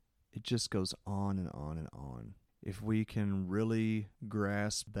It just goes on and on and on. If we can really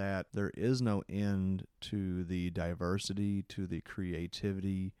grasp that there is no end to the diversity, to the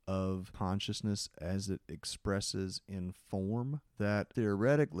creativity of consciousness as it expresses in form, that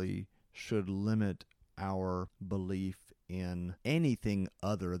theoretically should limit our belief in anything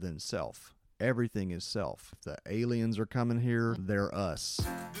other than self. Everything is self. If the aliens are coming here, they're us.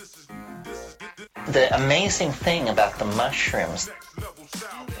 The amazing thing about the mushrooms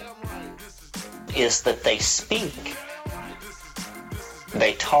is that they speak.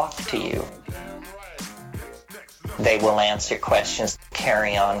 They talk to you. They will answer questions,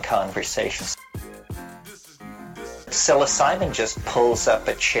 carry on conversations. Psilocybin just pulls up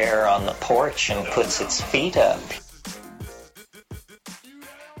a chair on the porch and puts its feet up.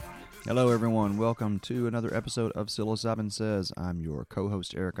 Hello, everyone. Welcome to another episode of Psilocybin Says. I'm your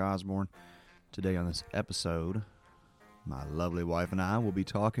co-host, Eric Osborne. Today on this episode, my lovely wife and I will be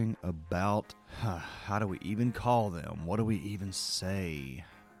talking about how do we even call them? What do we even say?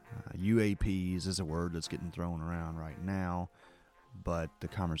 UAPs is a word that's getting thrown around right now, but the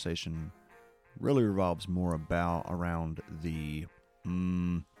conversation really revolves more around the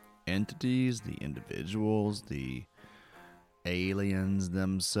entities, the individuals, the aliens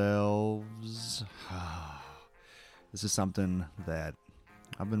themselves. This is something that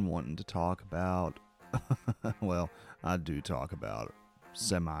I've been wanting to talk about. Well, I do talk about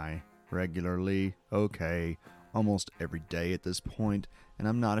semi-regularly, almost every day at this point, and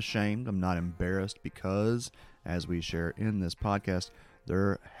I'm not ashamed, I'm not embarrassed, because, as we share in this podcast,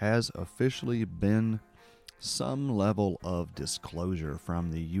 there has officially been some level of disclosure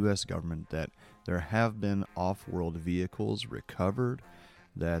from the U.S. government that there have been off-world vehicles recovered,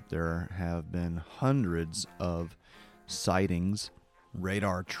 that there have been hundreds of sightings,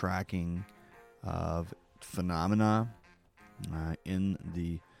 radar tracking of phenomena in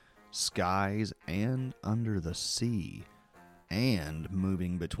the skies and under the sea, and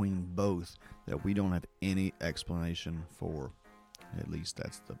moving between both, that we don't have any explanation for. At least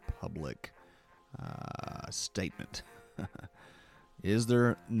that's the public statement. Is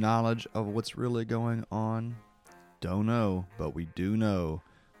there knowledge of what's really going on? Don't know, but we do know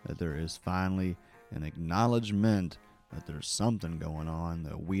that there is finally an acknowledgement that there's something going on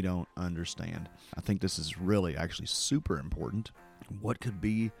that we don't understand. I think this is really actually super important. What could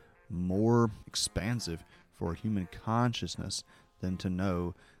be more expansive for human consciousness than to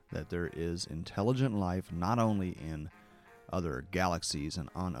know that there is intelligent life not only in other galaxies and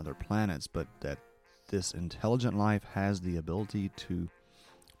on other planets, but that this intelligent life has the ability to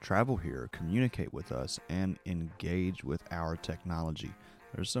travel here, communicate with us, and engage with our technology.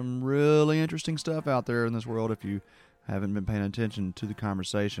 There's some really interesting stuff out there in this world. If you haven't been paying attention to the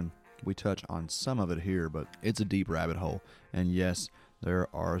conversation, we touch on some of it here, but it's a deep rabbit hole. And yes, there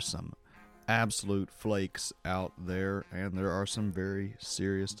are some absolute flakes out there, and there are some very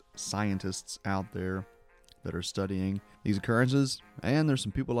serious scientists out there that are studying these occurrences, and there's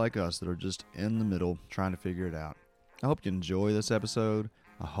some people like us that are just in the middle trying to figure it out. I hope you enjoy this episode.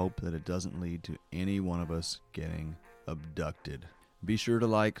 I hope that it doesn't lead to any one of us getting abducted. Be sure to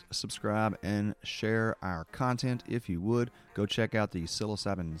like, subscribe, and share our content if you would. Go check out the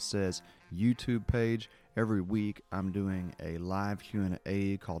Psilocybin Says YouTube page. Every week I'm doing a live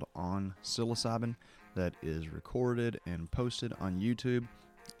Q&A called On Psilocybin that is recorded and posted on YouTube.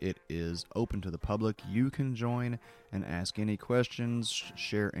 It is open to the public. You can join and ask any questions,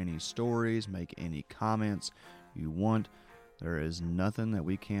 share any stories, make any comments you want. There is nothing that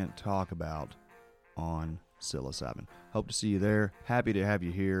we can't talk about on Psilocybin. Hope to see you there. Happy to have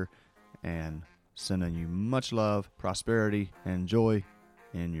you here, and sending you much love, prosperity, and joy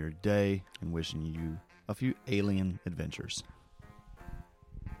in your day, and wishing you a few alien adventures.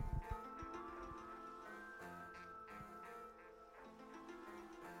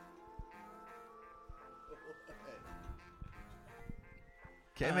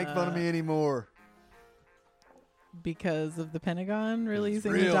 Can't make fun of me anymore. Because of the Pentagon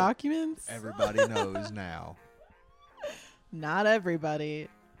releasing the real. documents? Everybody knows now. Not everybody.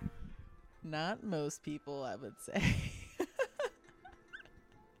 Not most people, I would say.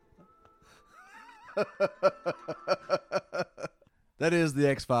 That is the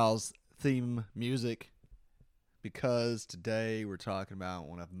X-Files theme music, because today we're talking about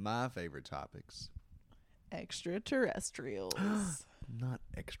one of my favorite topics. Extraterrestrials. Not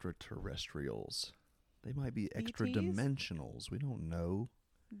extraterrestrials. They might be extra ETs? dimensionals. We don't know.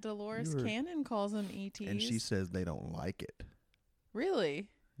 Dolores Cannon calls them ETs. And she says they don't like it. Really?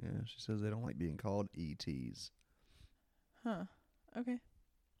 Yeah, she says they don't like being called ETs. Huh. Okay.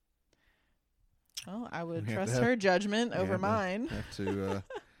 Well, I would trust her judgment over mine. Have to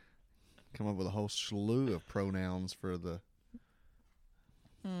come up with a whole slew of pronouns for the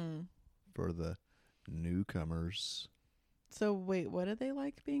newcomers. So wait, what do they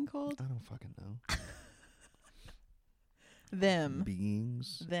like being called? I don't fucking know. Them.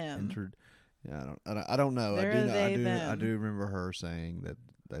 Beings. Them. Entered. Yeah, I don't know. I do remember her saying that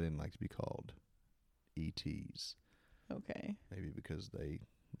they didn't like to be called ETs. Okay. Maybe because they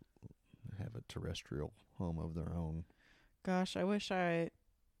have a terrestrial home of their own. Gosh, I wish I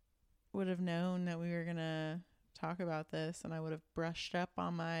would have known that we were going to talk about this, and I would have brushed up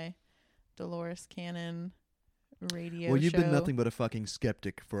on my Dolores Cannon radio show. Well, you've been nothing but a fucking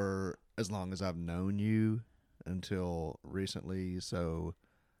skeptic for as long as I've known you until recently, so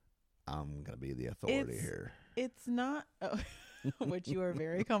I'm going to be the authority here. It's not, which you are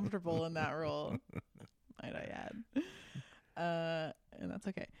very comfortable in that role, might I add. And that's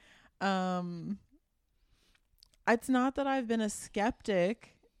okay. It's not that I've been a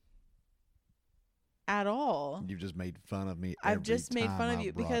skeptic at all. You've just made fun of me. I've just made fun of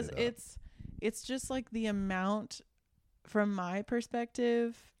you because it's just like the amount, from my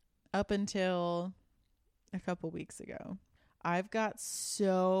perspective, up until a couple weeks ago, I've got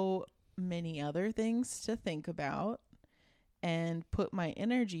so many other things to think about and put my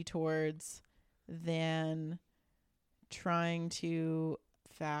energy towards than trying to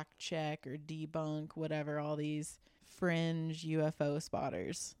fact check or debunk whatever all these fringe UFO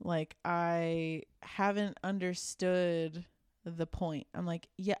spotters. Like, I haven't understood the point. I'm like,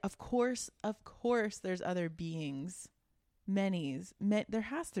 yeah, of course there's other beings. There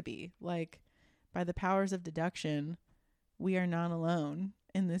has to be. Like, by the powers of deduction, we are not alone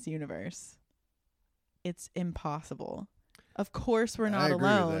in this universe. It's impossible. Of course we're not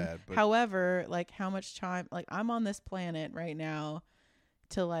alone. With that, however, like, how much time, like, I'm on this planet right now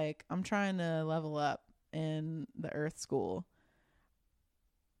to, like, I'm trying to level up in the Earth school.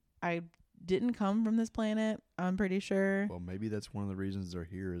 I didn't come from this planet, I'm pretty sure. Well, maybe that's one of the reasons they're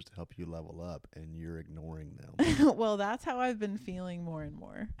here, is to help you level up, and you're ignoring them. Well, that's how I've been feeling more and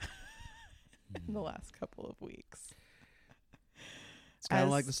more in the last couple of weeks. It's kind of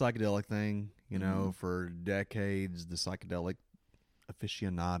like the psychedelic thing, you know. For decades, the psychedelic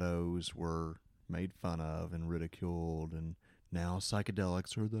aficionados were made fun of and ridiculed, and now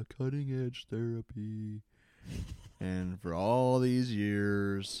psychedelics are the cutting edge therapy. And for all these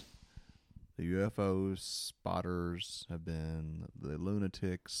years, the UFO spotters have been the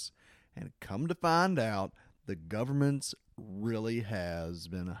lunatics, and come to find out, the government really has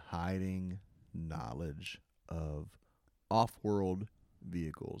been hiding knowledge of off-world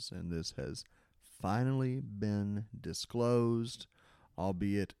vehicles, and this has finally been disclosed,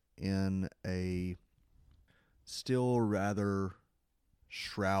 albeit in a still rather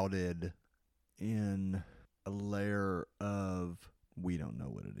shrouded in a layer of we don't know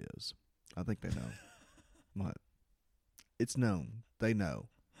what it is. I think they know. What? It's known. They know.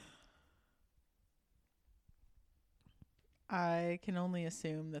 I can only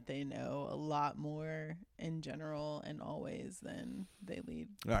assume that they know a lot more in general and always than they lead.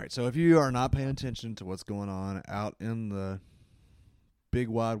 All right, so if you are not paying attention to what's going on out in the big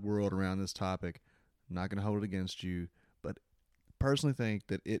wide world around this topic, I'm not going to hold it against you, but personally think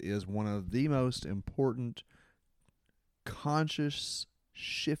that it is one of the most important conscious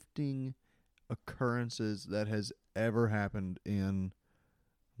shifting occurrences that has ever happened in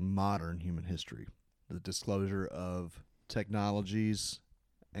modern human history. The disclosure of technologies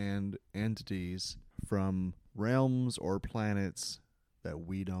and entities from realms or planets that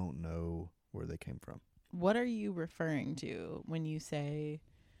we don't know where they came from. What are you referring to when you say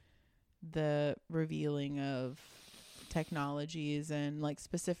the revealing of technologies, and, like,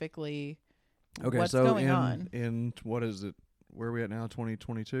 specifically what's going on? In what is it? Where are we at now?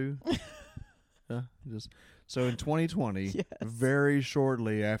 2022? So in 2020, yes. Very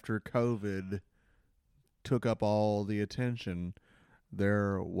shortly after COVID took up all the attention,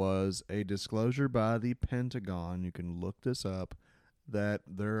 there was a disclosure by the Pentagon, you can look this up, that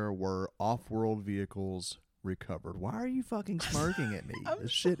there were off-world vehicles recovered. Why are you fucking smirking at me?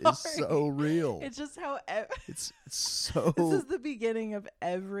 This shit is so real. It's just how it's so. This is the beginning of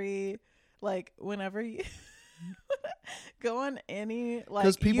every, like, whenever you go on any, like,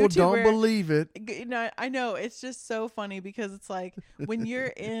 because people YouTuber, don't believe it. You know, I know, it's just so funny because it's like when you're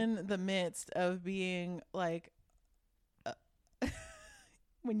in the midst of being like,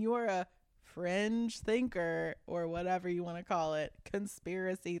 when you're a fringe thinker or whatever you want to call it,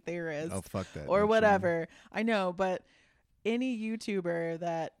 conspiracy theorist, oh fuck that, or whatever. I know, but any YouTuber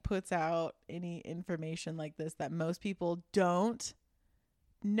that puts out any information like this that most people don't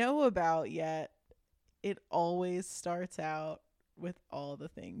know about yet, it always starts out with all the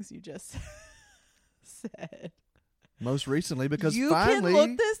things you just said. Most recently, because you finally, can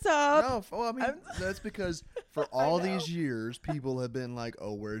look this up. No, well, I mean that's because for all these years, people have been like,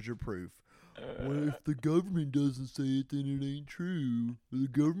 "Oh, where's your proof?" Well, if the government doesn't say it, then it ain't true. The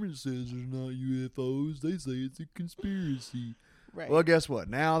government says there's not UFOs. They say it's a conspiracy. Right. Well, guess what?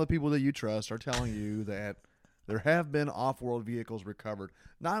 Now the people that you trust are telling you that there have been off-world vehicles recovered.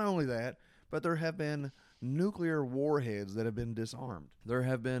 Not only that, but there have been nuclear warheads that have been disarmed. There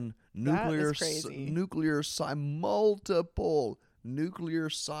have been multiple nuclear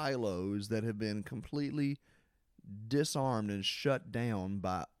silos that have been completely disarmed and shut down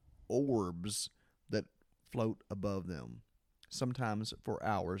by orbs that float above them, sometimes for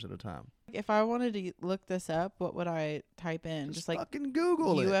hours at a time. If I wanted to look this up, what would I type in? Just like fucking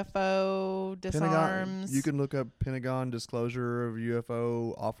Google UFO it. disarms. You can look up Pentagon disclosure of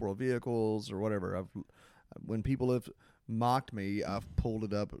UFO off-world vehicles or whatever. When people have mocked me, I've pulled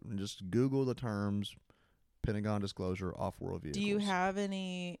it up and just Google the terms Pentagon disclosure off-world vehicles. Do you have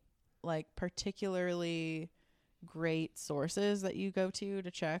any like particularly great sources that you go to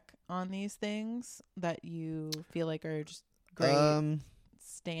check on these things that you feel like are just great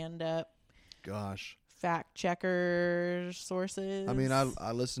stand-up fact checker sources? I mean,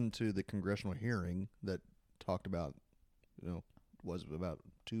 I listened to the congressional hearing that talked about, was about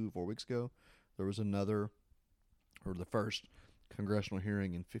 2-4 weeks ago. There was another, or the first congressional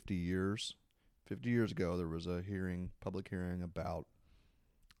hearing in 50 years. 50 years ago, there was a public hearing about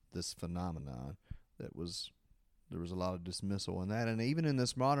this phenomenon that was, there was a lot of dismissal in that. And even in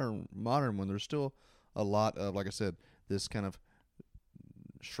this modern one, there's still a lot of, like I said, this kind of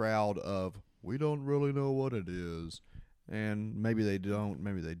shroud of, we don't really know what it is. And maybe they don't,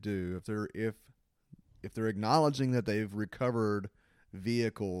 maybe they do. If they're acknowledging that they've recovered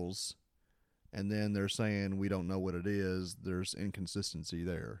vehicles and then they're saying we don't know what it is, there's inconsistency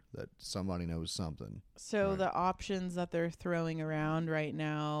there, that somebody knows something. So right? The options that they're throwing around right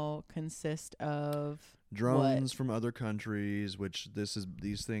now consist of drones from other countries, which these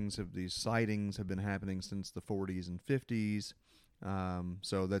sightings have been happening since the 40s and 50s.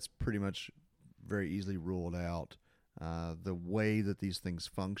 So that's pretty much very easily ruled out. The way that these things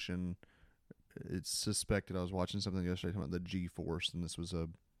function, it's suspected. I was watching something yesterday talking about the G-force, and this was a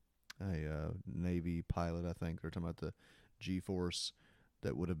Navy pilot, I think. They're talking about the G-force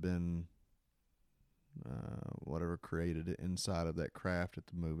that would have been whatever created inside of that craft at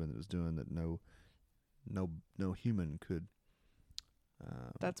the movement it was doing, that no human could.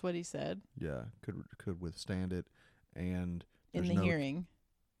 That's what he said. Yeah, could withstand it. And in the hearing,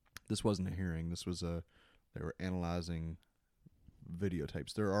 this wasn't a hearing. This was they were analyzing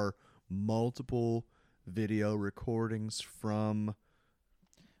videotapes. There are multiple video recordings from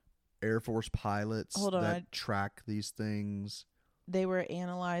Air Force pilots that track these things. They were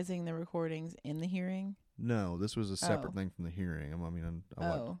analyzing the recordings in the hearing? No, this was a separate thing from the hearing.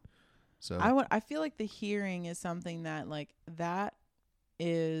 I feel like the hearing is something that, like, that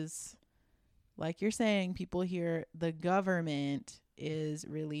is, like you're saying, people hear the government is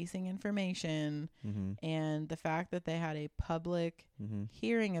releasing information, and the fact that they had a public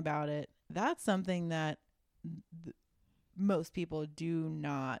hearing about it, that's something that most people do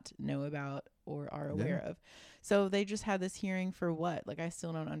not know about or are aware of. So they just had this hearing for what? Like, I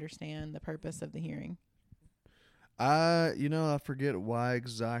still don't understand the purpose of the hearing. I forget why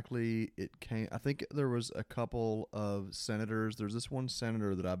exactly it came. I think there was a couple of senators. There's this one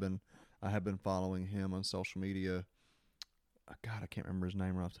senator that I have been following him on social media. God, I can't remember his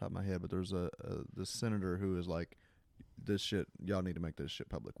name right off the top of my head, but there's this senator who is like, this shit, y'all need to make this shit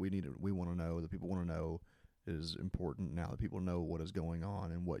public. We want to know. The people want to know. It is important now that people know what is going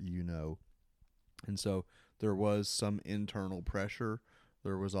on and what you know. And so there was some internal pressure.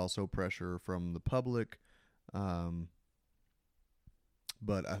 There was also pressure from the public.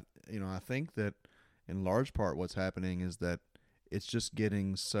 But I think that in large part what's happening is that it's just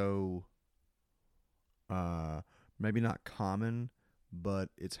getting so, maybe not common, but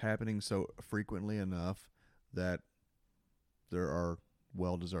it's happening so frequently enough that there are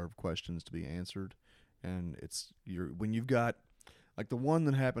well-deserved questions to be answered. And when you've got, like, the one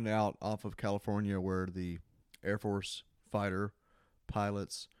that happened out off of California where the Air Force fighter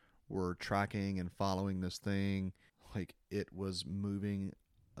pilots were tracking and following this thing, like, it was moving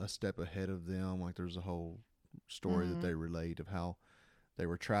a step ahead of them. Like, there's a whole story that they relate of how they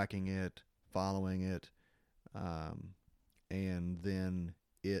were tracking it, following it, and then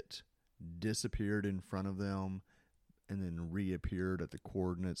it disappeared in front of them and then reappeared at the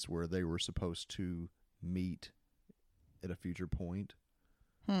coordinates where they were supposed to meet at a future point.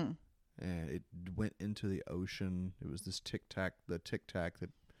 and it went into the ocean. It was this the tic tac that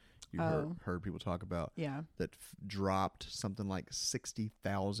you heard people talk about. Yeah. That dropped something like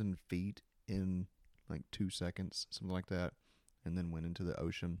 60,000 feet in like 2 seconds, something like that, and then went into the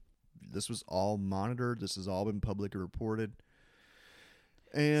ocean. This was all monitored. This has all been publicly reported.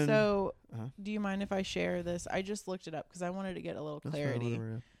 And so, do you mind if I share this? I just looked it up because I wanted to get a little clarity. Whatever,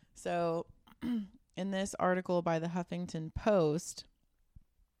 yeah. So, in this article by the Huffington Post,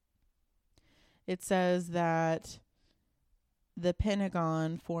 it says that the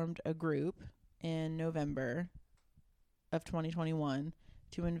Pentagon formed a group in November of 2021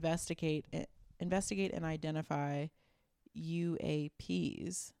 to investigate and identify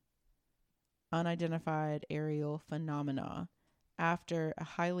UAPs, unidentified aerial phenomena, after a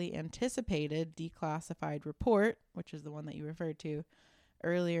highly anticipated declassified report, which is the one that you referred to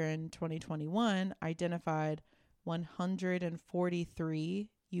earlier in 2021, identified 143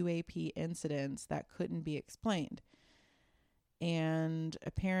 UAP incidents that couldn't be explained. And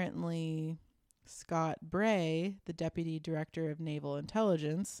apparently Scott Bray, the Deputy Director of Naval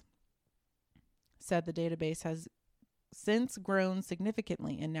Intelligence, said the database has since grown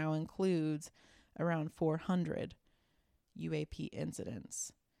significantly and now includes around 400 UAP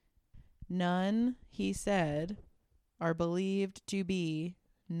incidents. None, he said, are believed to be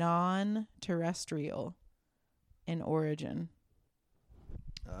non-terrestrial in origin.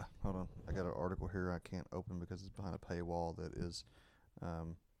 Hold on. I got an article here I can't open because it's behind a paywall that is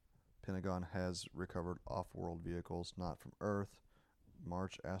Pentagon has recovered off-world vehicles not from Earth.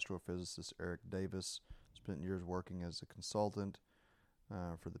 March astrophysicist Eric Davis spent years working as a consultant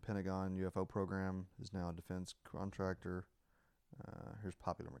for the Pentagon UFO program, is now a defense contractor. Here's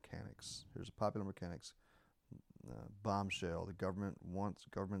Popular Mechanics. Here's a Popular Mechanics bombshell. The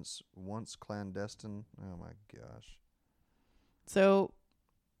government's once clandestine. Oh my gosh. So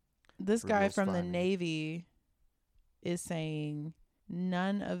this guy Reveals from the finding. Navy is saying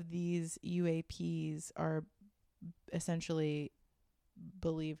none of these UAPs are essentially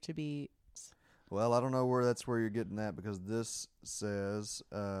believed to be. Well, I don't know where you're getting that, because this says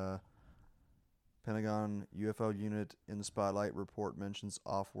Pentagon UFO unit in the spotlight report mentions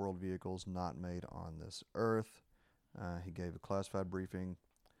off-world vehicles not made on this Earth. He gave a classified briefing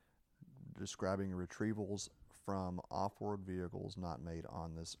describing retrievals from off-world vehicles not made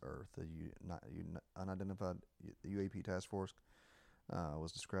on this Earth. The unidentified UAP task force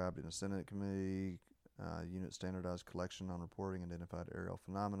was described in a Senate committee. Unit standardized collection on reporting identified aerial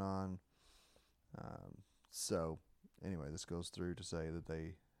phenomenon. So, anyway, this goes through to say that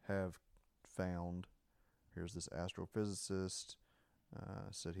they have found. Here's this astrophysicist.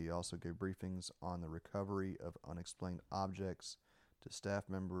 Said he also gave briefings on the recovery of unexplained objects to staff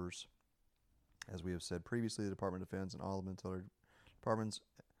members. As we have said previously, the Department of Defense and all the military departments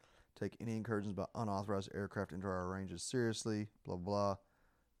take any incursions by unauthorized aircraft into our ranges seriously. Blah, blah,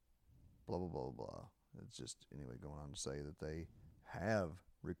 blah, blah, blah, blah. It's just, anyway, going on to say that they have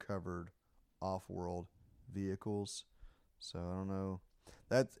recovered off-world vehicles. So I don't know.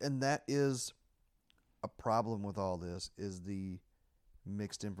 That is a problem with all this, is the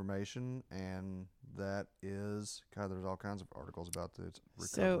mixed information, and that is, God, there's all kinds of articles about the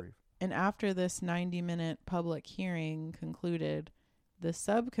recovery. So, and after this 90-minute public hearing concluded, the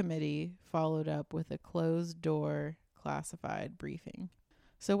subcommittee followed up with a closed-door classified briefing.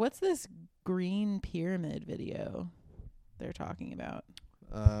 So what's this green pyramid video they're talking about?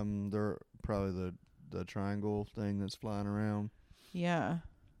 They're probably the triangle thing that's flying around. Yeah.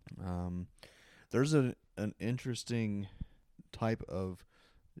 There's an interesting type of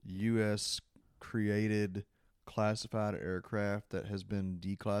U.S. created classified aircraft that has been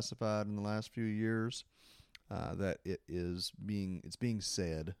declassified in the last few years. That it's being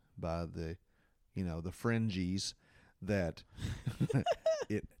said by the fringies that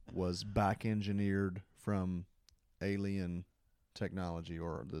it was back engineered from alien technology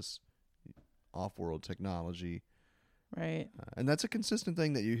or this off-world technology. Right. And that's a consistent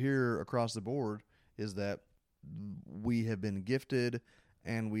thing that you hear across the board, is that we have been gifted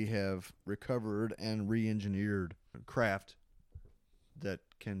and we have recovered and re-engineered craft that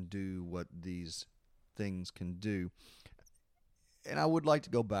can do what these things can do. And I would like to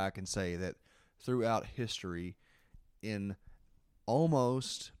go back and say that throughout history, in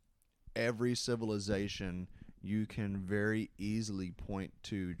almost every civilization, you can very easily point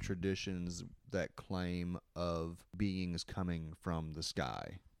to traditions that claim of beings coming from the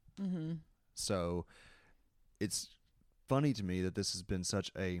sky. Mm-hmm. So it's funny to me that this has been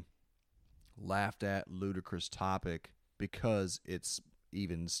such a laughed at, ludicrous topic, because it's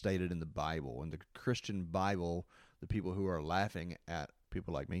even stated in the Bible. In the Christian Bible, the people who are laughing at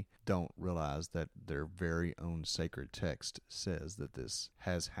people like me don't realize that their very own sacred text says that this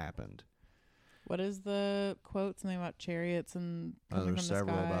has happened. What is the quote? Something about chariots and coming from There's the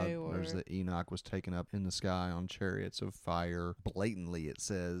several sky, about. There's that Enoch was taken up in the sky on chariots of fire. Blatantly, it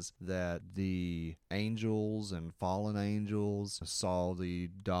says that the angels and fallen angels saw the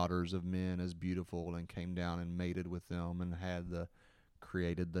daughters of men as beautiful and came down and mated with them and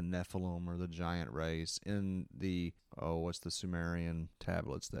created the Nephilim, or the giant race, in the what's the Sumerian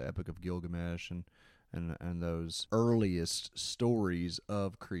tablets, the Epic of Gilgamesh, and those earliest stories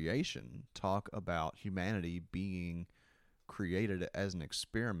of creation talk about humanity being created as an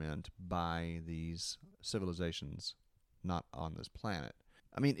experiment by these civilizations not on this planet.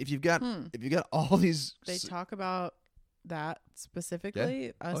 I mean, if you've got all these, they talk about that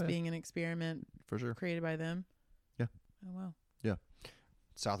specifically, us being an experiment for sure created by them. Yeah. Oh wow. Yeah.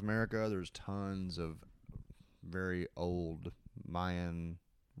 South America, there's tons of very old Mayan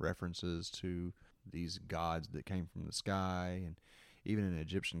references to these gods that came from the sky, and even in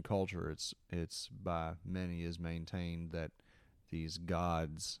Egyptian culture, it's by many is maintained that these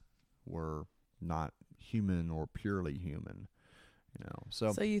gods were not human or purely human.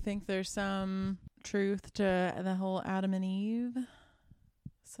 So you think there's some truth to the whole Adam and Eve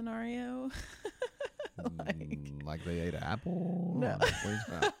scenario? like they ate an apple? No.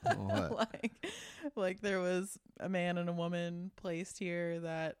 What? like there was a man and a woman placed here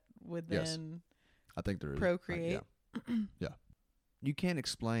that would then I think there is procreate. Yeah. You can't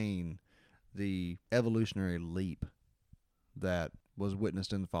explain the evolutionary leap that was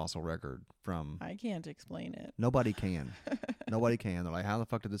witnessed in the fossil record from... I can't explain it. Nobody can. Nobody can. They're like, how the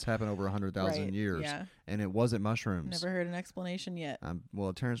fuck did this happen over 100,000 years? Yeah. And it wasn't mushrooms. Never heard an explanation yet.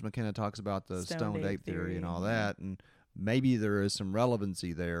 Well, Terrence McKenna talks about the stoned ape theory and all yeah. that, and maybe there is some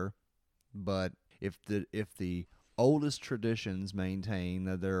relevancy there, but if the oldest traditions maintain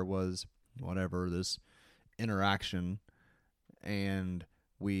that there was this interaction, and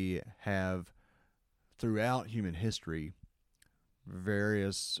we have throughout human history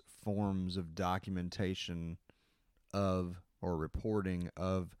various forms of documentation of or reporting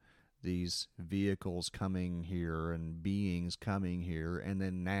of these vehicles coming here and beings coming here, and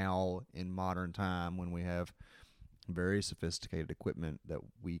then now in modern time when we have very sophisticated equipment that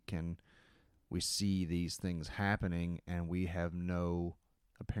we see these things happening and we have no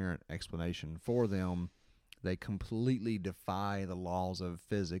apparent explanation for them. They completely defy the laws of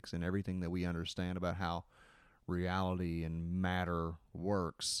physics and everything that we understand about how reality and matter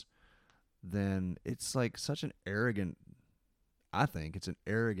works. Then it's like such an arrogant, I think it's an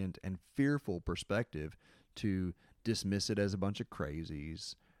arrogant and fearful perspective to dismiss it as a bunch of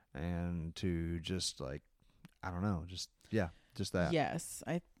crazies and to just like, I don't know, just that. Yes,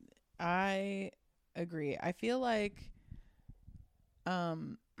 I agree. I feel like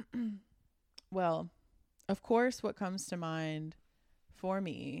well, of course what comes to mind for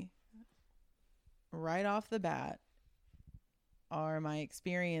me right off the bat are my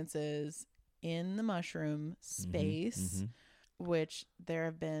experiences in the mushroom space, which there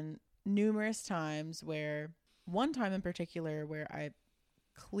have been numerous times where, one time in particular where I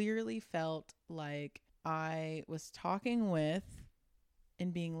clearly felt like I was talking with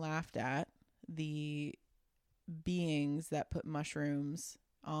and being laughed at the beings that put mushrooms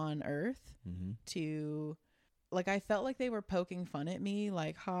on Earth to, like, I felt like they were poking fun at me,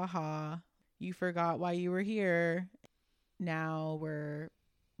 like, ha ha, you forgot why you were here. Now we're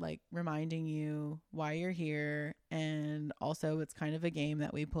like reminding you why you're here, and also it's kind of a game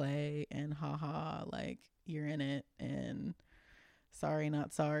that we play, and haha, like you're in it, and sorry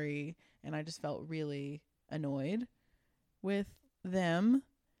not sorry. And I just felt really annoyed with them,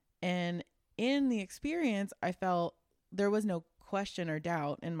 and in the experience I felt there was no question or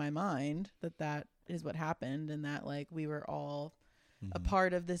doubt in my mind that is what happened, and that like we were all a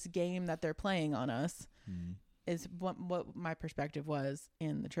part of this game that they're playing on us. Is what my perspective was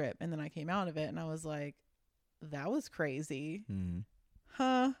in the trip. And then I came out of it and I was like, that was crazy. And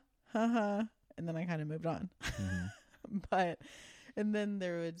then I kind of moved on. And then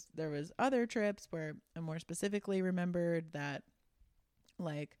there was other trips where I more specifically remembered that,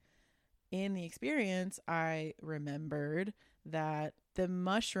 like, in the experience, I remembered that the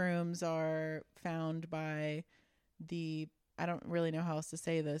mushrooms are found by I don't really know how else to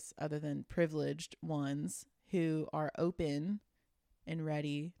say this other than privileged ones who are open and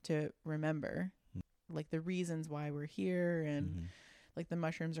ready to remember, like, the reasons why we're here. And like the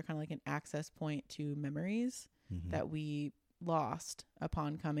mushrooms are kind of like an access point to memories that we lost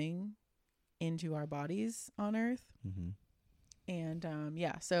upon coming into our bodies on Earth. And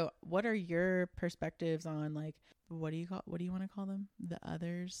yeah, so what are your perspectives on, like, what do you want to call them? The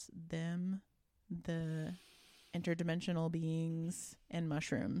others, them, the interdimensional beings, and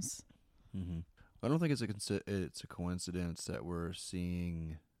mushrooms? Mm-hmm. I don't think it's a coincidence that we're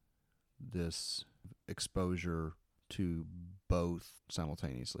seeing this exposure to both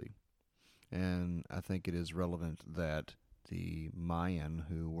simultaneously. And I think it is relevant that the Mayan,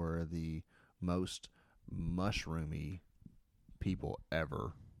 who were the most mushroomy people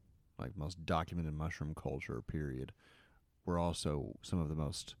ever, like most documented mushroom culture, period, were also some of the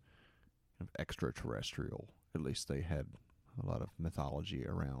most extraterrestrial. At least they had a lot of mythology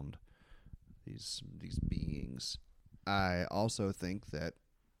around these beings. I also think that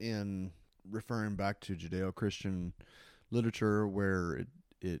in referring back to Judeo-Christian literature, where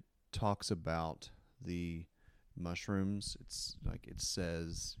it talks about the mushrooms, it's like it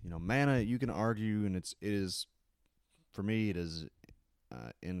says, manna. You can argue, and it is for me, it is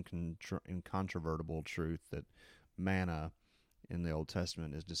incontrovertible truth that manna in the Old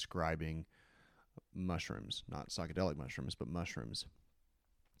Testament is describing mushrooms, not psychedelic mushrooms, but mushrooms.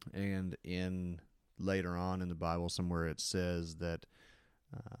 And later on in the Bible, somewhere it says that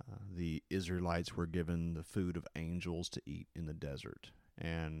the Israelites were given the food of angels to eat in the desert.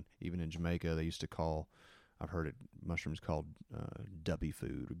 And even in Jamaica, they used to call, I've heard it, mushrooms called dubby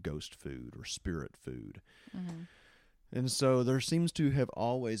food, or ghost food, or spirit food. Mm-hmm. And so there seems to have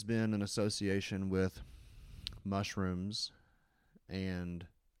always been an association with mushrooms and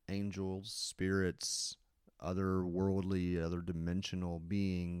angels, spirits, other worldly, other dimensional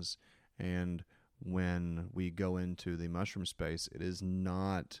beings. And when we go into the mushroom space, it is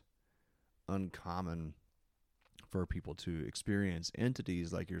not uncommon for people to experience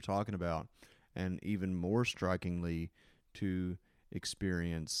entities like you're talking about, and even more strikingly, to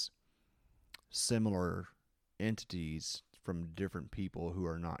experience similar entities from different people who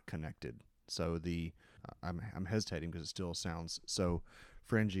are not connected. So I'm hesitating because it still sounds so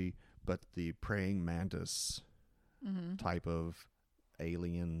fringy, but the praying mantis type of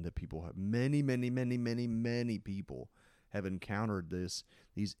alien that people have, many people have encountered these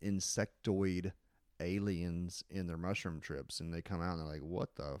insectoid aliens in their mushroom trips, and they come out and they're like,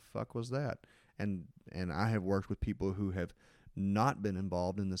 what the fuck was that? And I have worked with people who have not been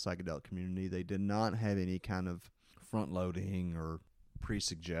involved in the psychedelic community. They did not have any kind of front loading or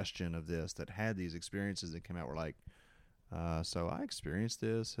pre-suggestion of this, that had these experiences that came out, were like, so I experienced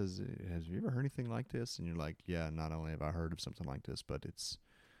this. Has you ever heard anything like this? And you're like, yeah, not only have I heard of something like this, but it's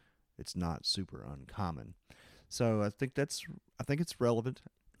not super uncommon. So I think it's relevant.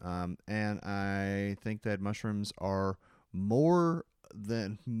 And I think that mushrooms are more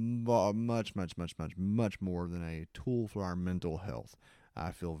than much more than a tool for our mental health.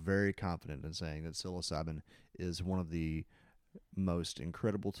 I feel very confident in saying that psilocybin is one of the most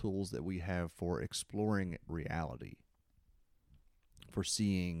incredible tools that we have for exploring reality, for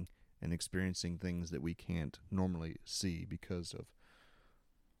seeing and experiencing things that we can't normally see because of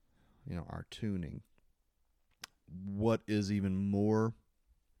our tuning. What is even more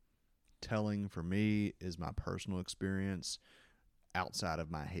telling for me is my personal experience outside of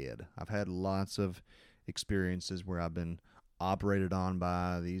my head. I've had lots of experiences where I've been operated on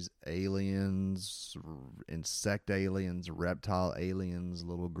by these aliens, insect aliens, reptile aliens,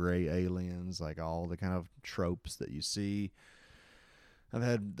 little gray aliens, like all the kind of tropes that you see. I've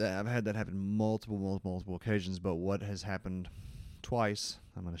had that happen multiple occasions, but what has happened twice,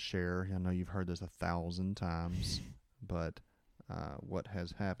 I'm going to share. I know you've heard this 1,000 times, but what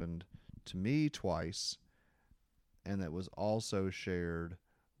has happened to me twice, and that was also shared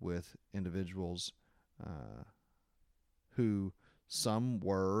with individuals who, some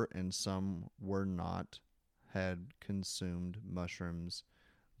were and some were not, had consumed mushrooms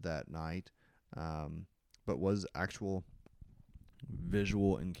that night, but was actual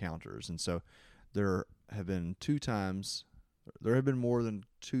visual encounters. And so there have been more than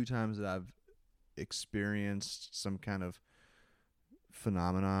 2 times that I've experienced some kind of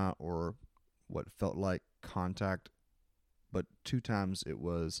phenomena or what felt like contact, but 2 times it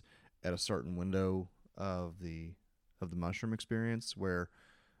was at a certain window of the mushroom experience, where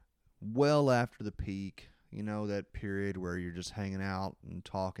well after the peak, that period where you're just hanging out and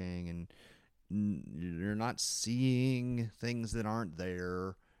talking and you're not seeing things that aren't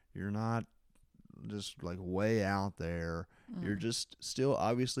there, you're not just like way out there, you're just still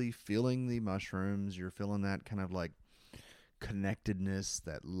obviously feeling the mushrooms, you're feeling that kind of like connectedness,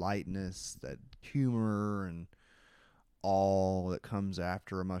 that lightness, that humor, and all that comes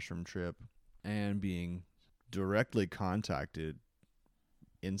after a mushroom trip, and being directly contacted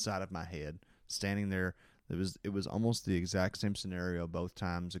inside of my head, standing there, It was almost the exact same scenario both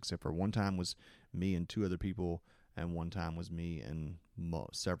times, except for one time was me and 2 other people, and one time was me and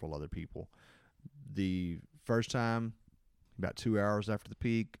several other people. The first time, about 2 hours after the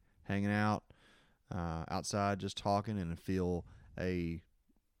peak, hanging out outside, just talking, and feel an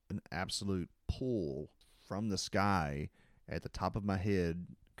absolute pull from the sky at the top of my head,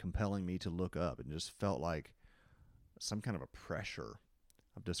 compelling me to look up. It just felt like some kind of a pressure.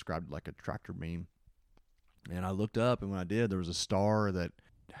 I've described it like a tractor beam. And I looked up, and when I did, there was a star that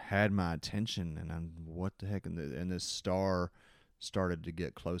had my attention, and what the heck? And this star started to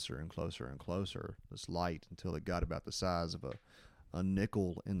get closer and closer and closer, this light, until it got about the size of a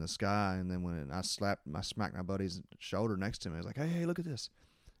nickel in the sky. And then when I smacked my buddy's shoulder next to me, I was like, hey, look at this.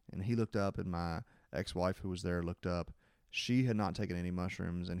 And he looked up, and my ex-wife who was there looked up. She had not taken any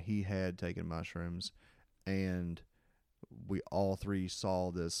mushrooms, and he had taken mushrooms. And we all 3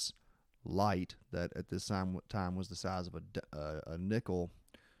 saw this light that at this time was the size of a nickel,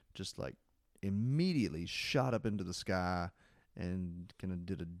 just like immediately shot up into the sky and kind of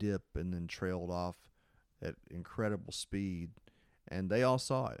did a dip and then trailed off at incredible speed. And they all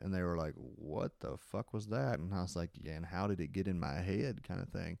saw it, and they were like, what the fuck was that? And I was like, yeah, and how did it get in my head, kind of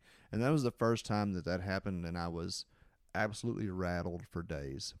thing. And that was the first time that happened, and I was absolutely rattled for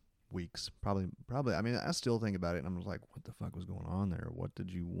days. Weeks, probably. I mean, I still think about it, and I'm just like, what the fuck was going on there? What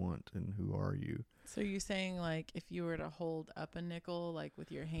did you want, and who are you? So you're saying, like, if you were to hold up a nickel, like,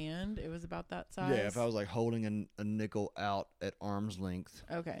 with your hand, it was about that size? Yeah, if I was, like, holding a nickel out at arm's length.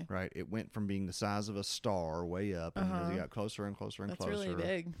 Okay. Right? It went from being the size of a star way up, and as it got closer and closer and That's closer. That's really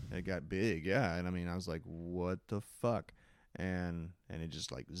big. It got big, yeah. And, I mean, I was like, what the fuck? And it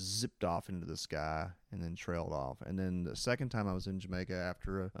just, like, zipped off into the sky and then trailed off. And then the second time I was in Jamaica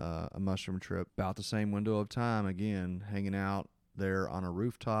after a mushroom trip, about the same window of time, again, hanging out there on a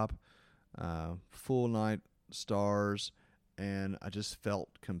rooftop, full night stars, and I just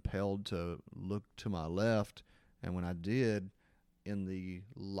felt compelled to look to my left. And when I did, in the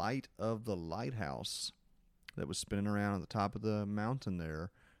light of the lighthouse that was spinning around at the top of the mountain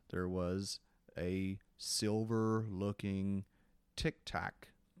there was a silver-looking tic-tac.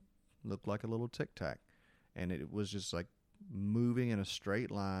 Looked like a little tic-tac. And it was just like moving in a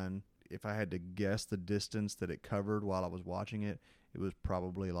straight line. If I had to guess the distance that it covered while I was watching it, it was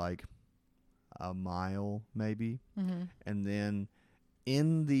probably like a mile maybe. Mm-hmm. And then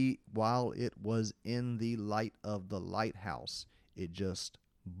while it was in the light of the lighthouse, it just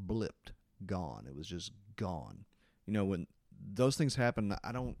blipped, gone. It was just gone. You know, when those things happen,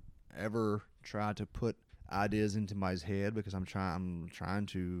 I don't ever try to put ideas into my head, because I'm trying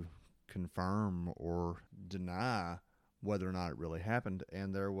to confirm or deny whether or not it really happened.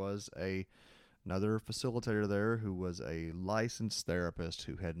 And there was another facilitator there who was a licensed therapist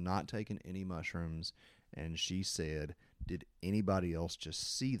who had not taken any mushrooms, and she said, did anybody else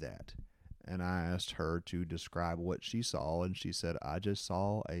just see that? And I asked her to describe what she saw, and she said, I just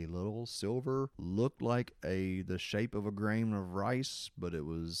saw a little silver, looked like the shape of a grain of rice, but it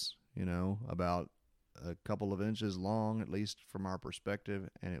was, you know, about a couple of inches long, at least from our perspective,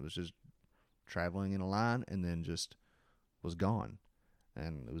 and it was just traveling in a line and then just was gone.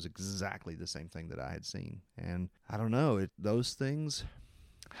 And it was exactly the same thing that I had seen. And I don't know, those things,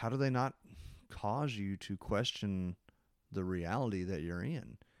 how do they not cause you to question the reality that you're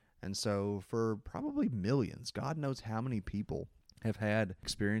in? And so for probably millions, God knows how many people have had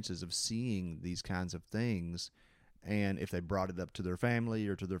experiences of seeing these kinds of things. And if they brought it up to their family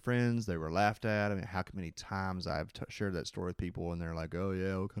or to their friends, they were laughed at. I mean, how many times I've shared that story with people, and they're like, oh,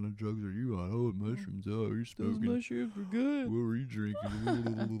 yeah, what kind of drugs are you on? Oh, mushrooms. Oh, you're smoking. Those mushrooms are good. What were you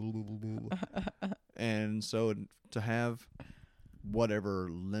drinking? And so to have whatever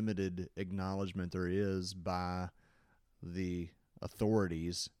limited acknowledgement there is by the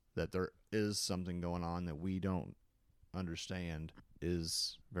authorities that there is something going on that we don't understand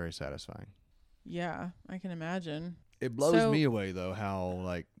is very satisfying. Yeah, I can imagine. It blows me away, though, how,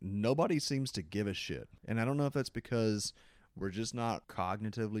 like, nobody seems to give a shit. And I don't know if that's because we're just not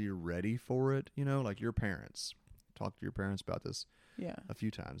cognitively ready for it. You know, like your parents. Talk to your parents about this a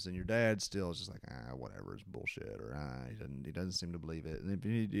few times. And your dad still is just like, whatever, it's bullshit. Or, he doesn't seem to believe it. And if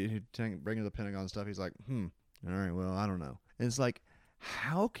you bring up the Pentagon stuff, he's like, all right, well, I don't know. And it's like,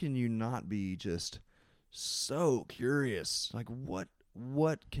 how can you not be just so curious? Like,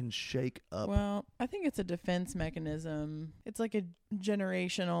 what can shake up? Well, I think it's a defense mechanism. It's like a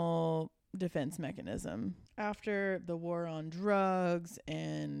generational defense mechanism. After the war on drugs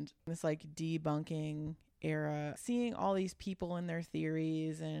and this like debunking era, seeing all these people and their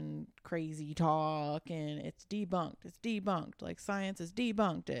theories and crazy talk, and it's debunked, like science has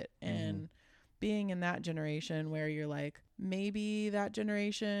debunked it. And being in that generation where you're like, maybe that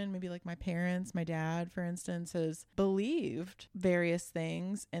generation, maybe like my parents, my dad, for instance, has believed various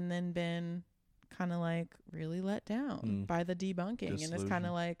things and then been kind of like really let down by the debunking. And it's kind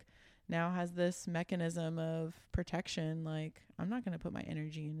of like now has this mechanism of protection. Like, I'm not going to put my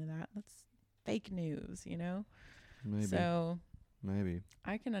energy into that. That's fake news, you know? Maybe. So maybe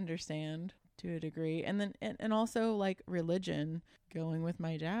I can understand to a degree. And then, and also like religion, going with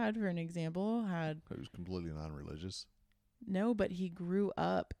my dad, for an example, he was completely non-religious. No, but he grew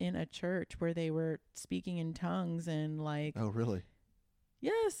up in a church where they were speaking in tongues and like. Oh, really?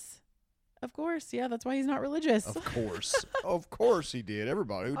 Yes. Of course. Yeah, that's why he's not religious. Of course. Of course he did.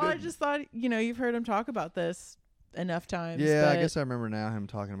 Everybody who did. I just thought, you've heard him talk about this enough times. Yeah, I guess I remember now him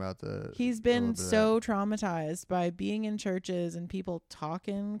talking about he's been so traumatized by being in churches and people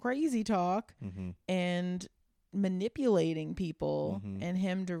talking crazy talk and manipulating people and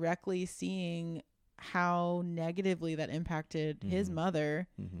him directly seeing how negatively that impacted his mother,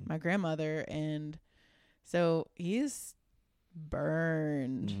 my grandmother. And so he's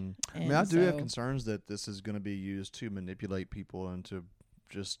burned. I mean, I do have concerns that this is going to be used to manipulate people and to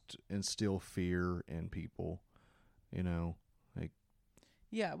just instill fear in people, like.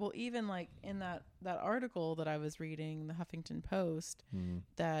 Yeah, well, even like in that article that I was reading, the Huffington Post,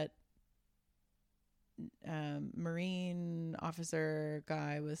 that Marine officer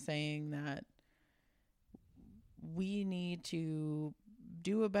guy was saying that we need to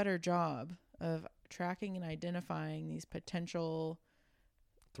do a better job of tracking and identifying these potential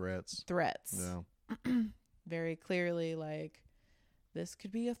threats. Yeah. Very clearly, like, this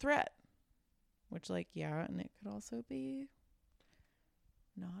could be a threat, which, like, yeah, and it could also be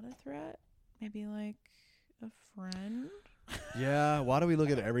not a threat. Maybe like a friend. Yeah, why do we look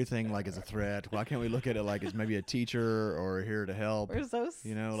at everything like as a threat? Why can't we look at it like it's maybe a teacher or here to help? We're so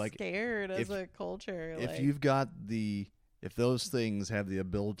scared as a culture. If those things have the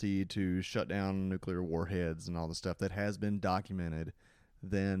ability to shut down nuclear warheads and all the stuff that has been documented,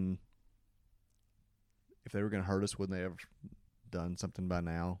 then if they were going to hurt us, wouldn't they have done something by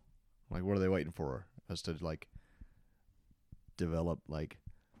now? Like, what are they waiting for? Us to, like, develop, like,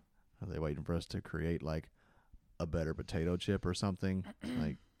 are they waiting for us to create, like, a better potato chip or something?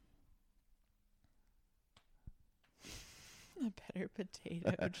 Like, a better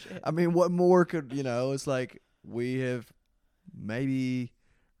potato chip. I mean, what more could, it's like we have maybe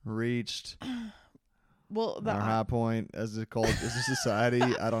reached our high point as a society.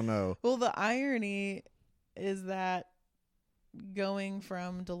 I don't know. Well, the irony is that going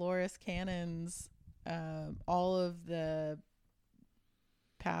from Dolores Cannon's all of the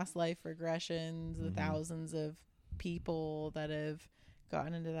past life regressions, the thousands of people that have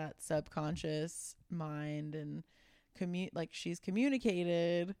gotten into that subconscious mind and she's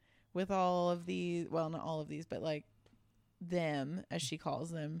communicated with all of these, well, not all of these, but like them, as she calls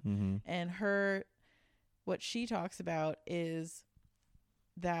them. And what she talks about is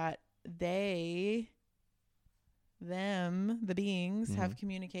that the beings have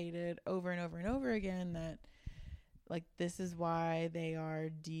communicated over and over and over again that, like, this is why they are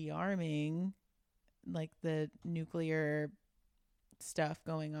de-arming, like, the nuclear stuff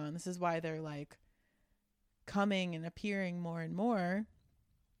going on. This is why they're, like, coming and appearing more and more,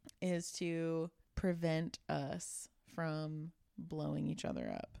 is to prevent us from blowing each other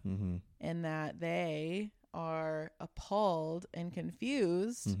up. And that they are appalled and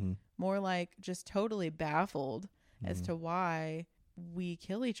confused, more like just totally baffled as to why we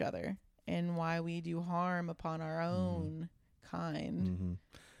kill each other and why we do harm upon our own kind.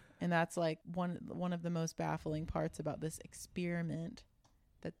 And that's like one of the most baffling parts about this experiment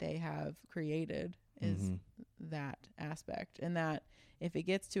that they have created is that aspect. And that if it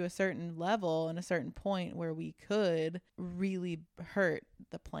gets to a certain level and a certain point where we could really hurt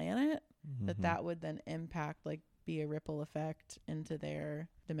the planet, that would then impact, like, be a ripple effect into their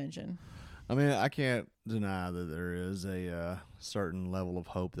dimension. I mean, I can't deny that there is a certain level of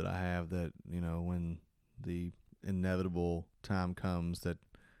hope that I have that, when the inevitable time comes that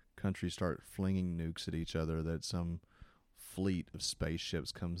countries start flinging nukes at each other, that some fleet of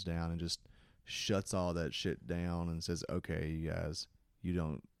spaceships comes down and just shuts all that shit down and says, okay, you guys, you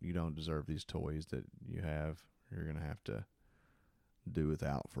don't deserve these toys that you have. You're going to have to do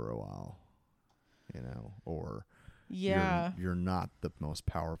without for a while, or you're not the most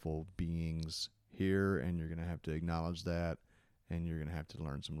powerful beings here, and you're going to have to acknowledge that, and you're going to have to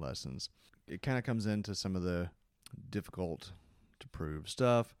learn some lessons. It kind of comes into some of the difficult to prove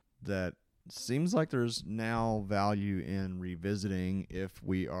stuff that seems like there's now value in revisiting if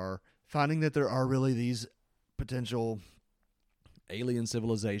we are finding that there are really these potential alien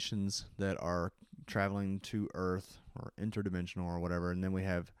civilizations that are traveling to Earth or interdimensional or whatever, and then we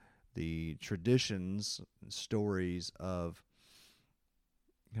have the traditions, stories of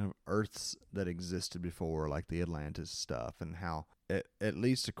kind of Earths that existed before, like the Atlantis stuff, and how, at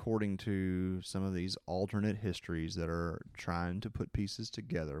least according to some of these alternate histories that are trying to put pieces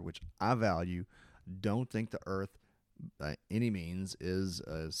together, which I value, don't think the Earth by any means is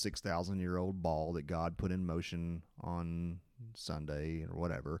a 6,000-year-old ball that God put in motion on Sunday or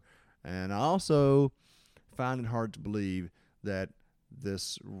whatever. And I also find it hard to believe that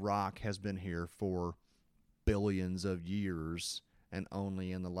this rock has been here for billions of years, and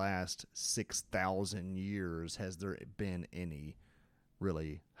only in the last 6,000 years has there been any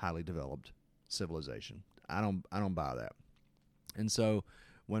really highly developed civilization. I don't buy that. And so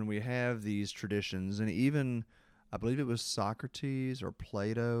when we have these traditions, and even I believe it was Socrates or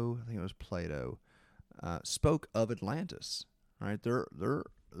Plato, I think it was Plato, spoke of Atlantis. Right?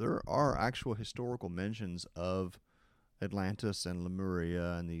 There are actual historical mentions of Atlantis and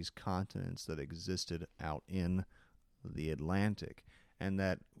Lemuria and these continents that existed out in the Atlantic, and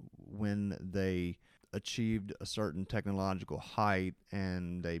that when they achieved a certain technological height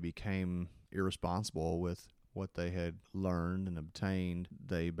and they became irresponsible with what they had learned and obtained,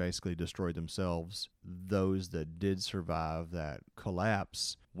 they basically destroyed themselves. Those that did survive that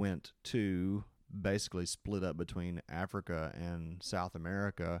collapse went to basically split up between Africa and South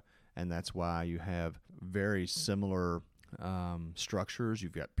America, and that's why you have very similar structures.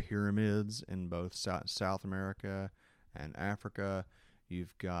 You've got pyramids in both South America and Africa.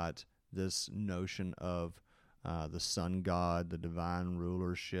 You've got this notion of the sun god, the divine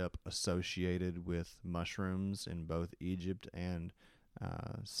rulership associated with mushrooms in both Egypt and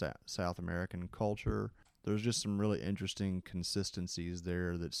South American culture. There's just some really interesting consistencies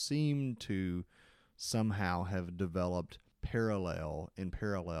there that seem to somehow have developed in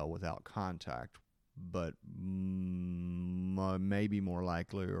parallel without contact, but maybe more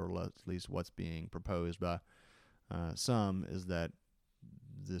likely, or at least what's being proposed by some, is that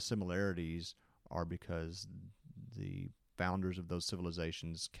the similarities are because the founders of those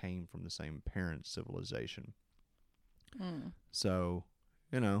civilizations came from the same parent civilization. So,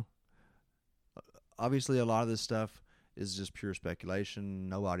 obviously a lot of this stuff is just pure speculation.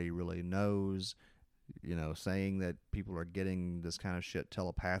 Nobody really knows. Saying that people are getting this kind of shit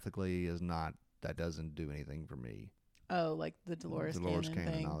telepathically that doesn't do anything for me. Oh, like the Dolores Cannon thing.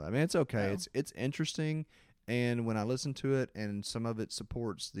 And all that. I mean, it's okay. Oh. It's interesting. And when I listen to it, and some of it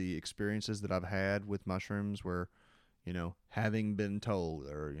supports the experiences that I've had with mushrooms where, having been told,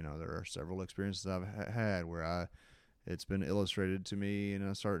 or, there are several experiences I've had where it's been illustrated to me in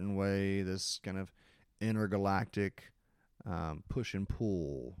a certain way, this kind of intergalactic push and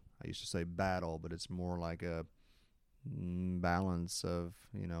pull. I used to say battle, but it's more like a balance of,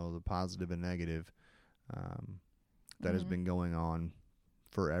 the positive and negative that has been going on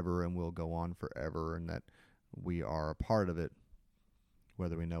forever and will go on forever, and that we are a part of it,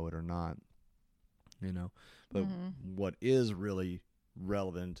 whether we know it or not, But what is really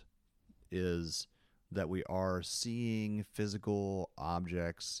relevant is that we are seeing physical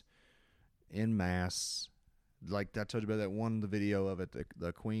objects in mass. Like I told you about that one, the video of it,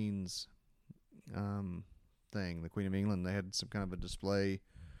 the Queen's thing, the Queen of England. They had some kind of a display.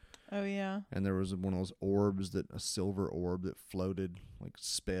 Oh, yeah. And there was one of those orbs, a silver orb that floated,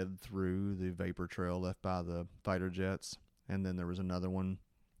 sped through the vapor trail left by the fighter jets. And then there was another one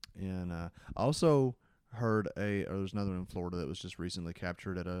I also heard there's another one in Florida that was just recently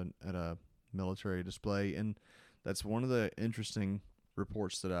captured at a military display. And that's one of the interesting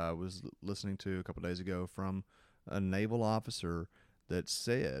reports that I was listening to a couple days ago from a naval officer that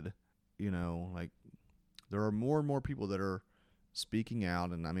said, there are more and more people that are speaking out,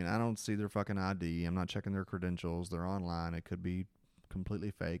 and I mean, I don't see their fucking ID. I'm not checking their credentials. They're online. It could be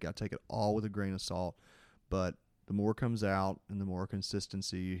completely fake. I take it all with a grain of salt. But the more comes out, and the more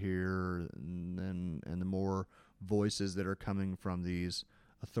consistency you hear, and the more voices that are coming from these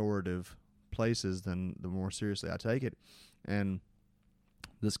authoritative places, then the more seriously I take it. And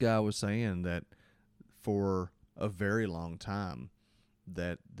this guy was saying that for a very long time,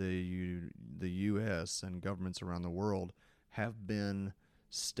 that the U.S. and governments around the world have been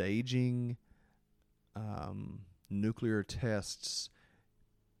staging nuclear tests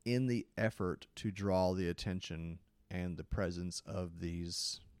in the effort to draw the attention and the presence of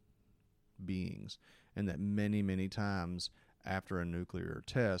these beings, and that many, many times after a nuclear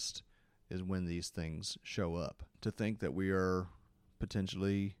test is when these things show up. To think that we are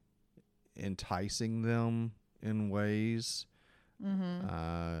potentially enticing them in ways,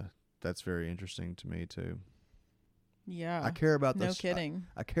 that's very interesting to me too. Yeah. I care about no kidding.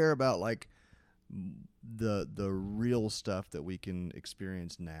 I care about like the real stuff that we can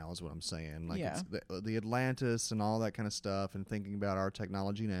experience now is what I'm saying. Like Yeah. it's the Atlantis and all that kind of stuff, and thinking about our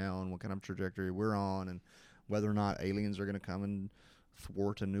technology now and what kind of trajectory we're on, and whether or not aliens are going to come and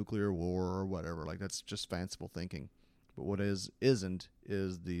thwart a nuclear war or whatever. Like that's just fanciful thinking. But what isn't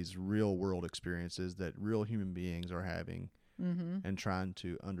is these real world experiences that real human beings are having, and trying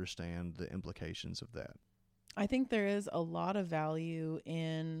to understand the implications of that. I think there is a lot of value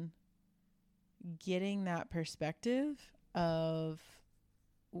in getting that perspective of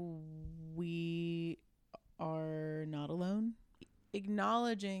we are not alone,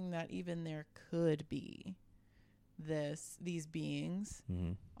 acknowledging that even there could be these beings,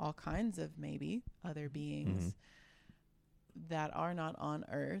 all kinds of maybe other beings that are not on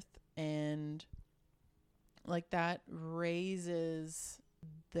Earth, and like that raises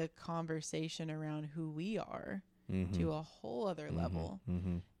the conversation around who we are to a whole other level.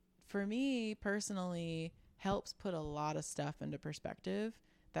 For me personally, helps put a lot of stuff into perspective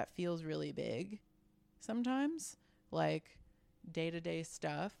that feels really big sometimes, like day-to-day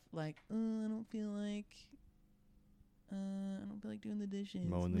stuff, like I don't feel like doing the dishes,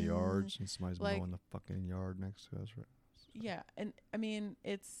 mowing the yard, since somebody's like, mowing the fucking yard next to us. Right? Yeah, and I mean,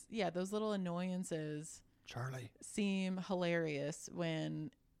 it's those little annoyances, Charlie, seem hilarious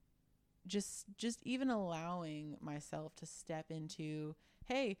when just even allowing myself to step into,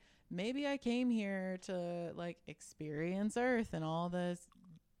 hey, maybe I came here to like experience Earth and all the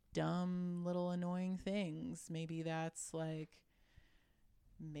dumb little annoying things. Maybe that's like,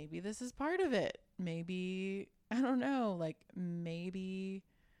 maybe this is part of it. Maybe, I don't know, like maybe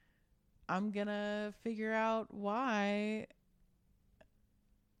I'm gonna figure out why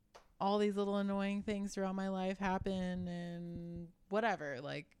all these little annoying things throughout my life happen and whatever.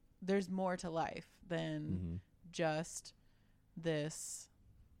 Like there's more to life than just this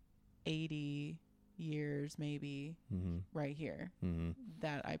 80 years maybe right here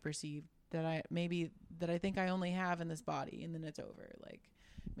that I perceive that I think I only have in this body, and then it's over. Like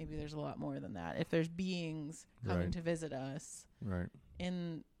maybe there's a lot more than that. If there's beings coming to visit us, right?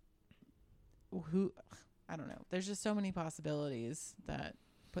 In who, I don't know. There's just so many possibilities that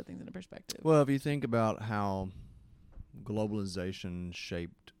put things into perspective. Well, if you think about how globalization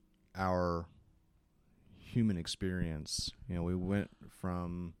shaped our human experience, we went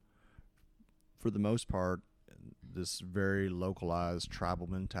from, for the most part, this very localized tribal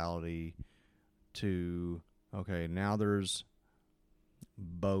mentality to, okay, now there's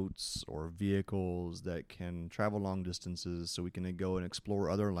boats or vehicles that can travel long distances so we can go and explore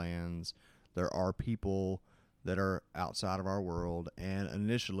other lands. There are people that are outside of our world, and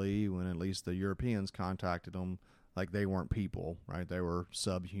initially, when at least the Europeans contacted them, like they weren't people, right? They were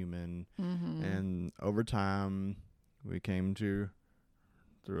subhuman, and over time, we came to,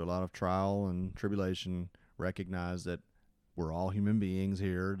 through a lot of trial and tribulation, recognize that we're all human beings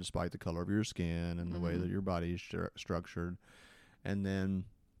here, despite the color of your skin and the way that your body is structured. And then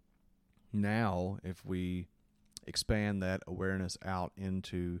now, if we expand that awareness out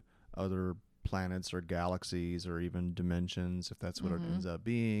into other planets or galaxies or even dimensions, if that's what it ends up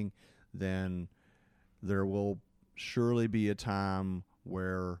being, then there will surely be a time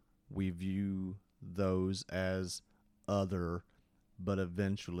where we view those as other, but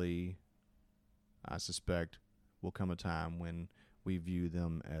eventually, I suspect, will come a time when we view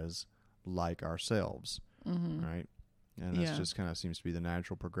them as like ourselves, right? And that's just kind of seems to be the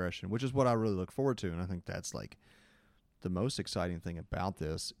natural progression, which is what I really look forward to. And I think that's like the most exciting thing about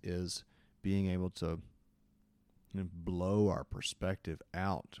this is being able to blow our perspective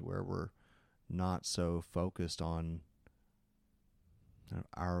out to where we're not so focused on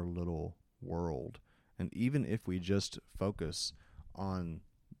our little world. And even if we just focus on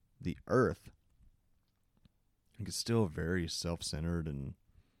the earth, it's still a very self-centered and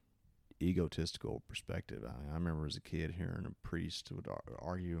egotistical perspective. I remember as a kid hearing a priest would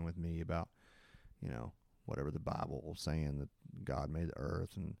arguing with me about, whatever the Bible was saying, that God made the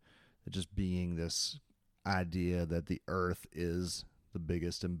earth, and just being this idea that the earth is the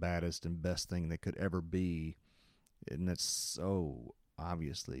biggest and baddest and best thing that could ever be. And that's so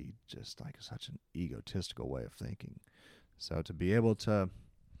obviously just like such an egotistical way of thinking. So to be able to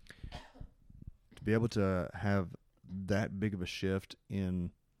have that big of a shift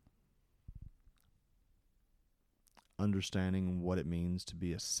in understanding what it means to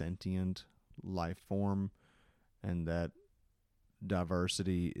be a sentient life form, and that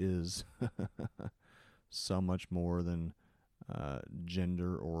diversity is so much more than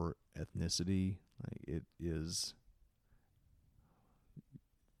gender or ethnicity. Like it is,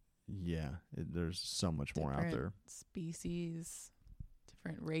 Yeah, there's so much more out there. Species,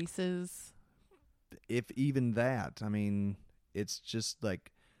 different races. If even that, I mean, it's just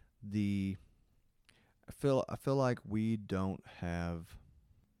like I feel like we don't have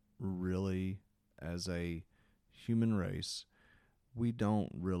really, as a human race, we don't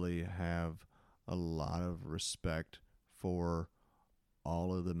really have a lot of respect for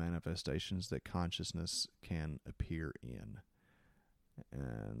all of the manifestations that consciousness can appear in.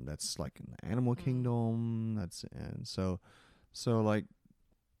 And that's like in the animal kingdom. And so like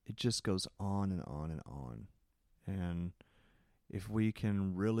it just goes on and on and on. And if we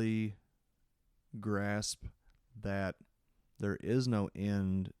can really grasp that there is no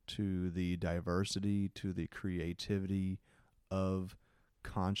end to the diversity, to the creativity of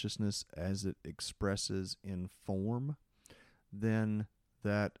consciousness as it expresses in form, then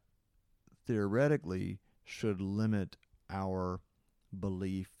that theoretically should limit our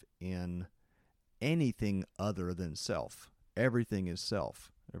belief in anything other than self. Everything is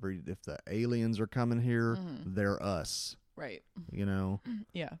self. If the aliens are coming here, they're us. Right. You know?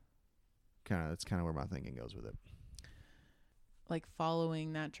 Yeah. That's kind of where my thinking goes with it. Like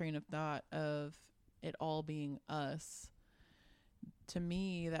following that train of thought of it all being us, to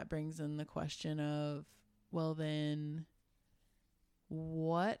me, that brings in the question of, well, then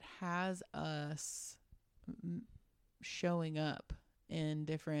what has us showing up in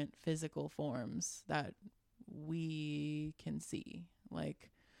different physical forms that we can see?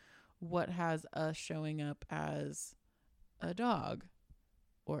 Like, what has us showing up as a dog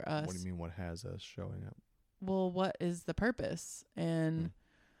or us? What do you mean, what has us showing up? Well, what is the purpose and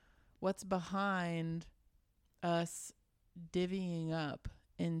what's behind us divvying up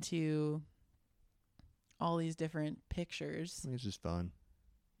into all these different pictures? I think it's just fun.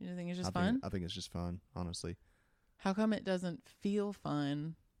 You think it's just fun? I think it's just fun, honestly. How come it doesn't feel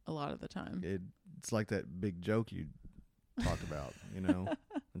fun a lot of the time? It's like that big joke you talk about, you know?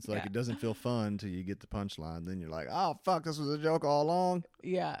 It's like it doesn't feel fun till you get the punchline. Then you're like, oh, fuck, this was a joke all along.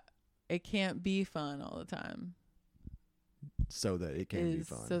 Yeah. It can't be fun all the time. So that it can be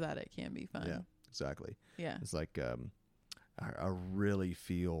fun. So that it can be fun. Yeah, exactly. Yeah. It's like I really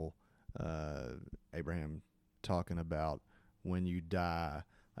feel Abraham talking about when you die,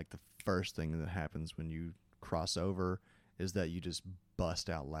 like the first thing that happens when you cross over is that you just bust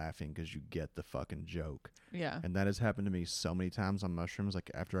out laughing because you get the fucking joke. Yeah. And that has happened to me so many times on mushrooms. Like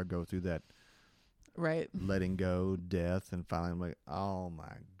after I go through that letting go, death, and finally I'm like, oh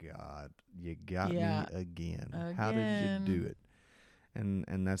my God, you got me again. How did you do it?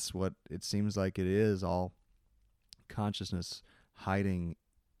 And that's what it seems like it is, all consciousness hiding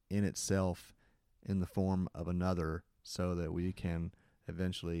in itself in the form of another so that we can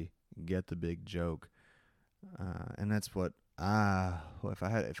eventually get the big joke. And that's what if I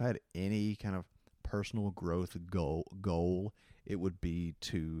had any kind of personal growth goal, it would be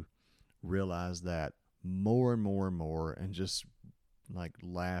to realize that more and more and more and just like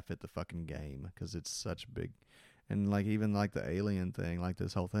laugh at the fucking game because it's such big. And like even like the alien thing, like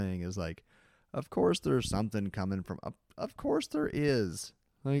this whole thing is like, of course there's something coming from of course there is.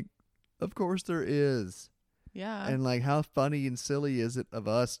 Like, of course there is. Yeah. And like how funny and silly is it of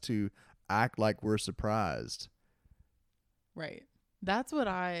us to act like we're surprised? Right. That's what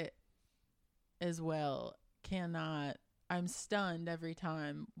I as well cannot. I'm stunned every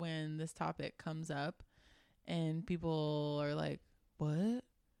time when this topic comes up and people are like, what?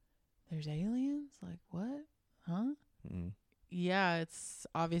 There's aliens? Like, what? Huh? Mm. Yeah, it's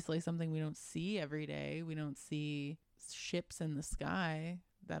obviously something we don't see every day. We don't see ships in the sky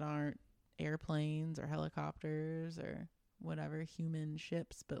that aren't airplanes or helicopters or whatever, human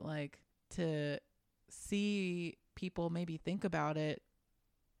ships. But like to see people maybe think about it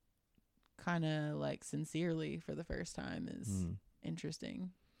kind of like sincerely for the first time is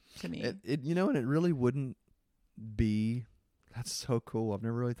interesting to me. It you know, and it really wouldn't be. That's so cool. I've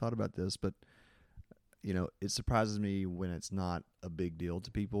never really thought about this, but you know, it surprises me when it's not a big deal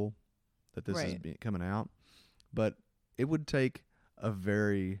to people that this is coming out. But it would take a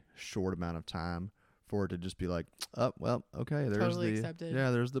very short amount of time for it to just be like, oh, well, okay, there's totally accepted.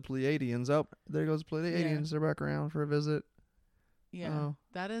 There's the Pleiadians. Oh, there goes the Pleiadians. They're back around for a visit. Yeah,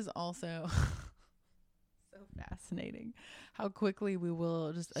 that is also so fascinating. How quickly we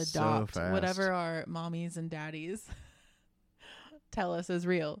will just adopt whatever our mommies and daddies tell us is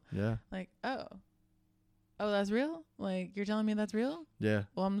real. Yeah. Like, oh, that's real? Like, you're telling me that's real? Yeah.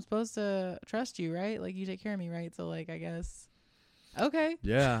 Well, I'm supposed to trust you, right? Like, you take care of me, right? So, like, I guess, okay.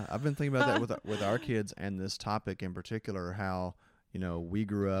 Yeah, I've been thinking about that with our kids and this topic in particular, how, you know, we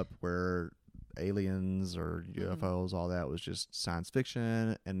grew up where aliens or UFOs, all that was just science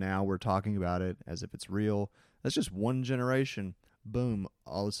fiction, and now we're talking about it as if it's real. That's just one generation. Boom!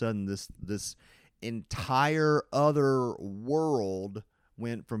 All of a sudden, this entire other world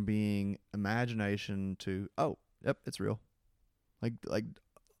went from being imagination to, oh, yep, it's real. Like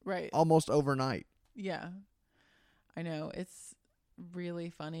right, almost overnight. Yeah, I know. It's really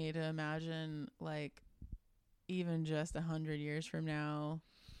funny to imagine, like, even just 100 years from now,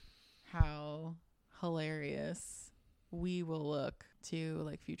 how hilarious we will look to,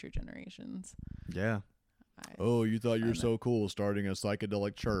 like, future generations. Yeah. Oh, you thought you were so cool starting a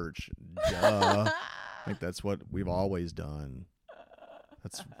psychedelic church. Duh. Like, that's what we've always done.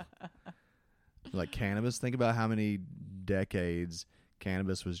 That's like cannabis. Think about how many decades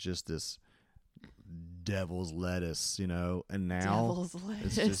cannabis was just this devil's lettuce, you know, and now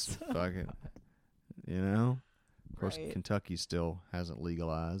it's just fucking, you know. Of course, right. Kentucky still hasn't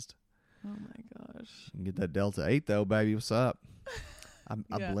legalized. Oh my gosh! You can get that Delta 8 though, baby. What's up?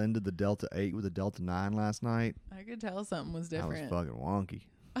 I blended the Delta 8 with the Delta 9 last night. I could tell something was different. That was fucking wonky.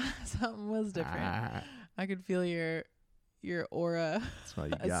 Something was different. I could feel your aura. That's why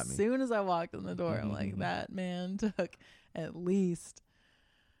you got me. As soon as I walked in the door, I'm like, that man took at least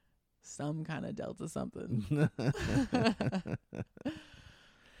some kind of Delta something.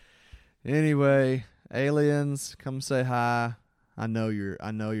 Anyway, aliens, come say hi. I know you're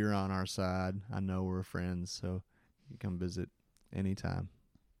on our side. I know we're friends, so you come visit anytime.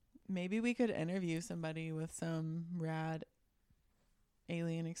 Maybe we could interview somebody with some rad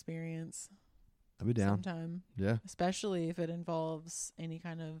alien experience. I'll be down. Sometime. Yeah. Especially if it involves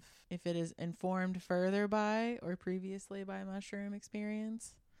if it is informed further by or previously by mushroom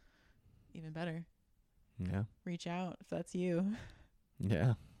experience. Even better. Yeah. Reach out if that's you.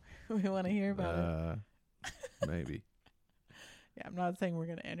 Yeah. We want to hear about it. Maybe. Yeah, I'm not saying we're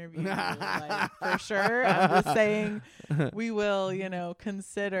going to interview you, like, for sure. I'm just saying we will,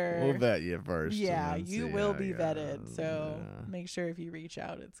 consider. We'll vet you first. Yeah, you will be vetted. So make sure if you reach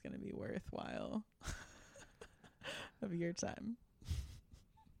out, it's going to be worthwhile of your time.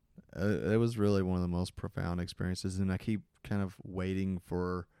 It was really one of the most profound experiences, and I keep kind of waiting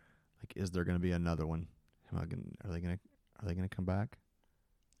for, like, is there going to be another one? Are they going to come back?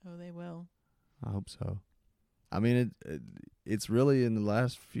 Oh, they will. I hope so. I mean, it's really in the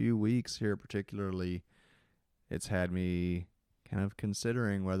last few weeks here, particularly, it's had me kind of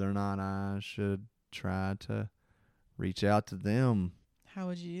considering whether or not I should try to reach out to them. How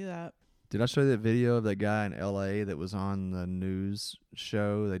would you do that? Did I show you that video of that guy in L.A. that was on the news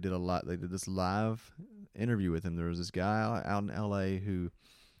show? They did this live interview with him. There was this guy out in L.A. who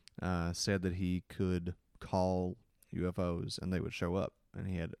said that he could call UFOs and they would show up. And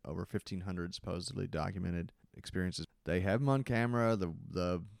he had over 1,500 supposedly documented experiences. They have him on camera.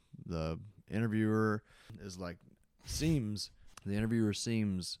 The interviewer is like, the interviewer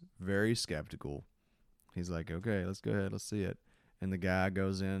seems very skeptical. He's like, okay, let's go ahead, let's see it. And the guy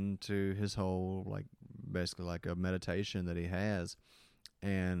goes into his whole, like, basically like a meditation that he has.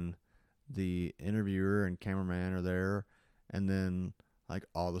 And the interviewer and cameraman are there. And then, like,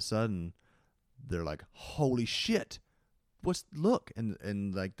 all of a sudden, they're like, holy shit. Look.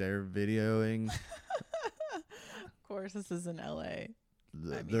 And like, they're videoing. Of course, this is in LA.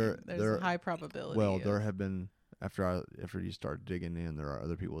 There's a high probability. Well, there have been, after you start digging in, there are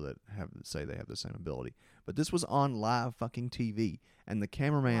other people that say they have the same ability. But this was on live fucking TV, and the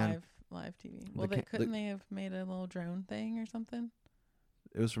cameraman live TV. Well, they have made a little drone thing or something?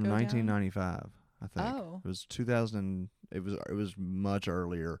 It was from 1995, I think. Oh, it was 2000. It was much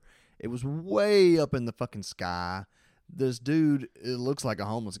earlier. It was way up in the fucking sky. This dude, it looks like a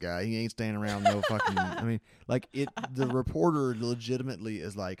homeless guy. He ain't standing around no fucking. I mean, like, the reporter legitimately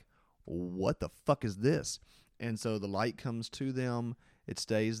is like, "What the fuck is this?" And so the light comes to them. It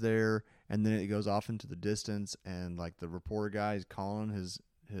stays there, and then it goes off into the distance. And like, the reporter guy is calling his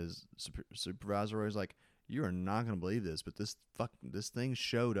supervisor. He's like, "You are not gonna believe this, but this thing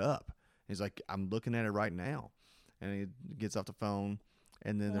showed up." He's like, "I'm looking at it right now," and he gets off the phone,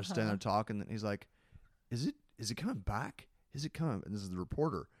 and then they're standing there talking. And he's like, Is it coming back? Is it coming? And this is the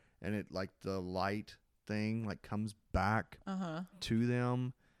reporter. And it, like, the light thing, like, comes back to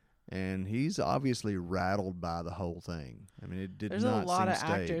them. And he's obviously rattled by the whole thing. I mean, it did not seem staged. There's a lot of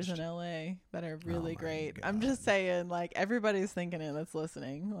actors in LA that are really great. God. I'm just saying, like, everybody's thinking it that's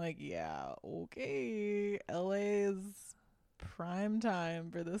listening. Like, yeah, okay. LA is prime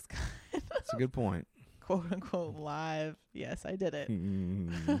time for this kind of, that's a good point. quote unquote live. Yes, I did it.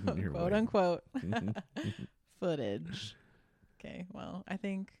 Quote unquote footage. Okay, well, I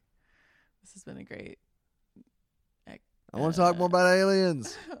think this has been a great. I want to talk more about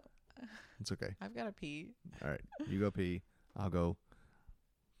aliens. It's okay. I've got to pee. All right. You go pee. I'll go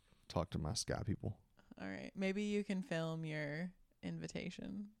talk to my sky people. All right. Maybe you can film your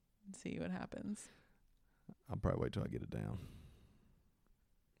invitation and see what happens. I'll probably wait till I get it down.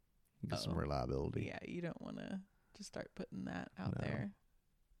 Get some reliability. Yeah, you don't want to just start putting that out there.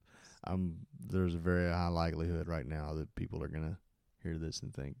 There's a very high likelihood right now that people are going to hear this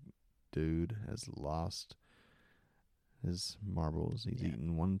and think, dude has lost his marbles. He's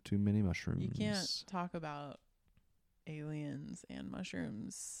eaten one too many mushrooms. You can't talk about aliens and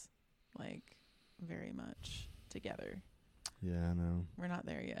mushrooms like very much together. Yeah, I know. We're not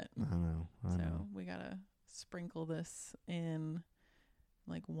there yet. I know. So we got to sprinkle this in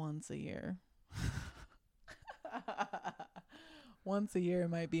like once a year. Once a year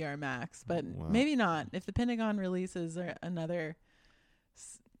might be our max, but maybe not. If the Pentagon releases another,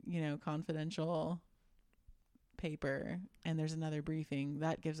 confidential paper and there's another briefing,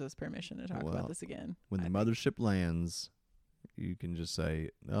 that gives us permission to talk about this again. When the mothership lands, you can just say,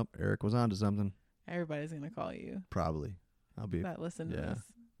 "Oh, Eric was onto something." Everybody's gonna call you. Probably. I'll be. That listen to this.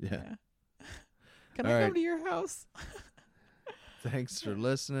 Yeah. Can I come to your house? Thanks for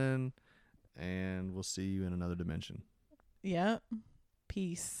listening, and we'll see you in another dimension. Yep.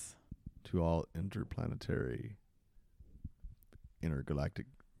 Peace. To all interplanetary, intergalactic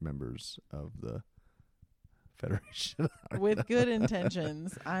members of the Federation. With good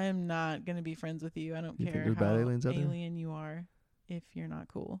intentions. I am not going to be friends with you. I don't care how alien you are if you're not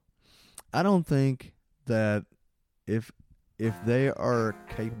cool. I don't think that if they are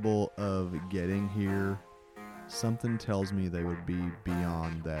capable of getting here, something tells me they would be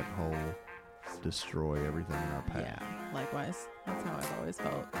beyond that whole destroy everything in our path. Yeah, likewise. That's how I've always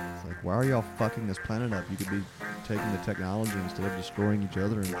felt. It's like, why are y'all fucking this planet up? You could be taking the technology instead of destroying each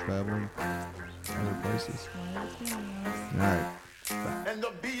other and traveling other places. All right. And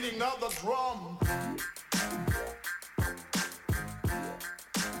the beating of the drum.